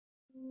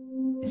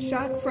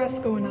Jacque,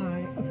 Fresco, and I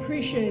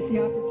appreciate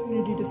the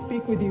opportunity to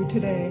speak with you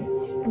today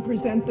and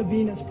present the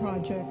Venus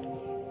Project.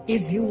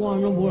 If you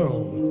want a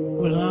world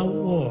without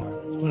war,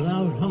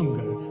 without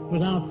hunger,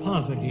 without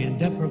poverty and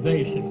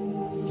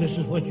deprivation, this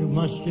is what you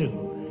must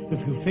do.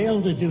 If you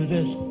fail to do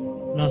this,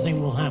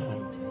 nothing will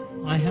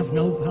happen. I have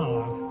no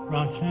power.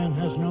 Roxanne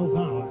has no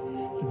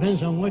power.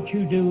 Depends on what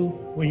you do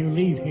when you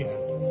leave here.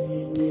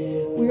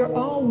 We are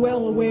all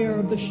well aware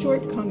of the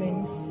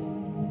shortcomings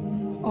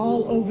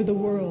all over the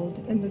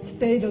world and the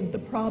state of the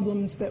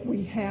problems that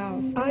we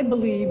have. I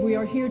believe we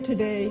are here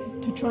today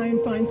to try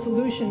and find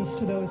solutions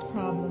to those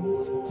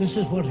problems. This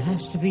is what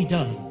has to be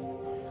done.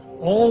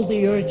 All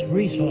the Earth's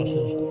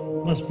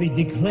resources must be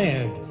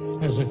declared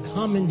as a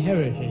common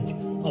heritage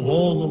of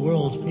all the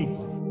world's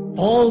people.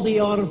 All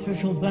the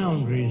artificial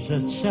boundaries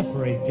that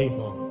separate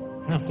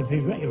people have to be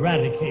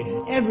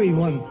eradicated.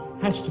 Everyone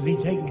has to be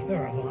taken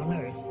care of on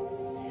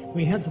Earth.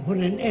 We have to put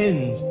an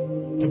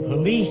end to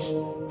police,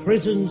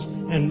 prisons,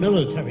 and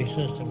military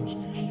systems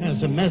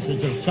as a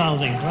method of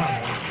solving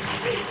problems.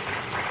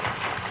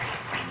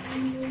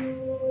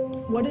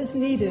 What is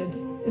needed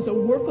is a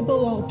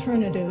workable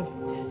alternative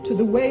to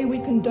the way we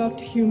conduct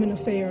human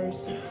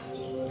affairs.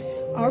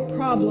 Our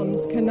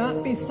problems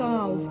cannot be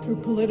solved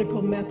through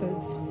political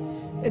methods.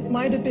 It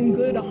might have been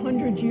good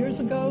 100 years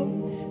ago,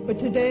 but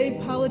today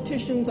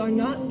politicians are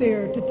not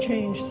there to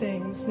change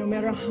things, no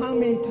matter how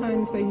many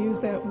times they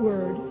use that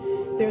word.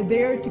 They're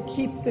there to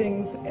keep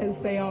things as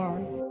they are.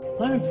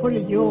 Let me put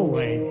it your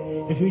way.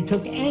 If you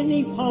took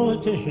any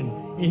politician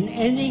in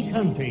any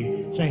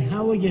country, say,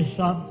 how would you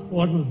stop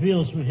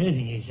automobiles from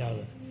hitting each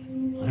other?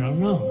 I don't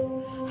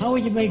know. How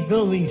would you make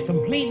buildings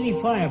completely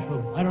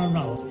fireproof? I don't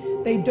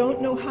know. They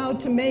don't know how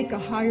to make a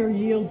higher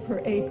yield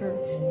per acre.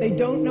 They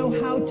don't know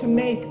how to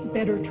make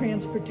better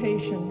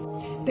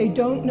transportation. They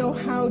don't know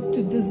how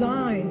to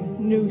design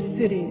new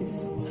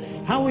cities.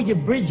 How would you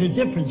bridge the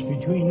difference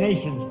between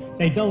nations?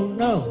 They don't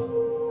know.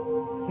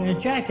 They're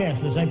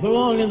jackasses. They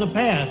belong in the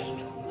past.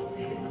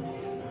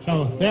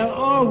 So there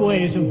are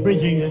ways of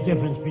bridging the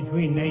difference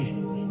between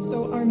nations.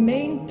 So our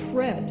main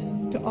threat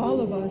to all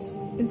of us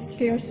is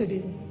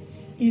scarcity,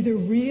 either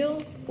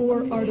real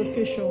or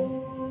artificial.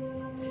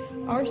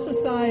 Our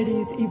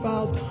societies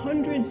evolved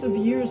hundreds of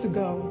years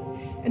ago,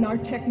 and our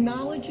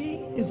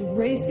technology is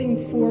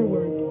racing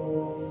forward.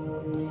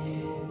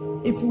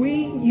 If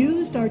we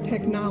used our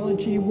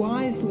technology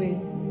wisely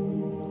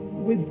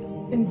with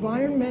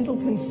environmental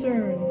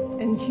concern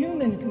and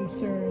human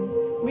concern,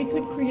 we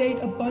could create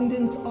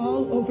abundance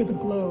all over the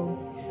globe.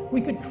 We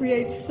could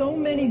create so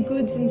many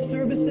goods and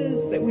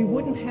services that we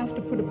wouldn't have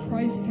to put a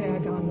price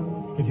tag on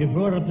them. If you're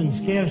brought up in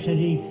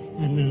scarcity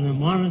and in a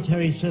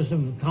monetary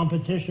system of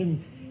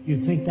competition, you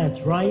think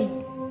that's right?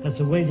 That's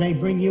the way they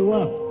bring you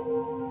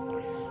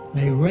up.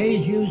 They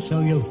raise you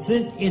so you'll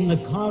fit in the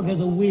cog of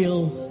the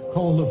wheel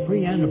called the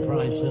free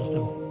enterprise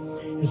system.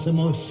 It's the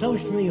most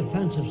socially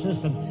offensive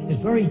system.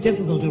 It's very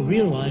difficult to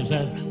realize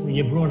that when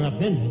you're brought up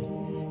in it.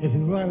 If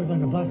you're brought up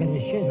in a bucket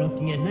of shit up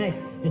to your neck,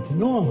 it's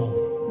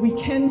normal. We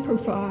can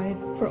provide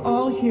for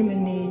all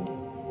human need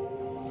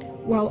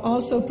while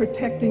also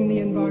protecting the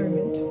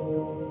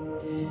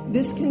environment.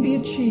 This can be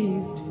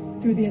achieved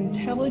through the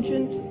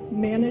intelligent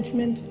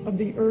management of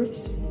the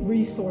Earth's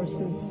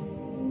resources.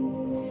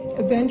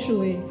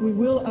 Eventually, we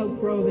will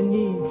outgrow the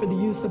need for the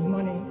use of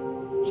money.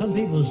 Some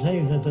people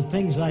say that the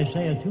things I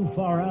say are too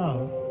far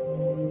out.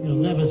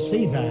 You'll never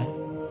see that.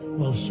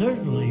 Well,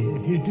 certainly,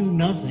 if you do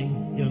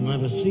nothing, you'll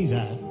never see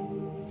that.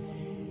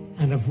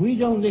 And if we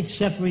don't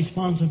accept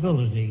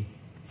responsibility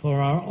for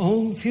our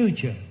own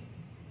future,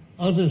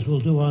 others will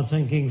do our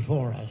thinking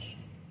for us.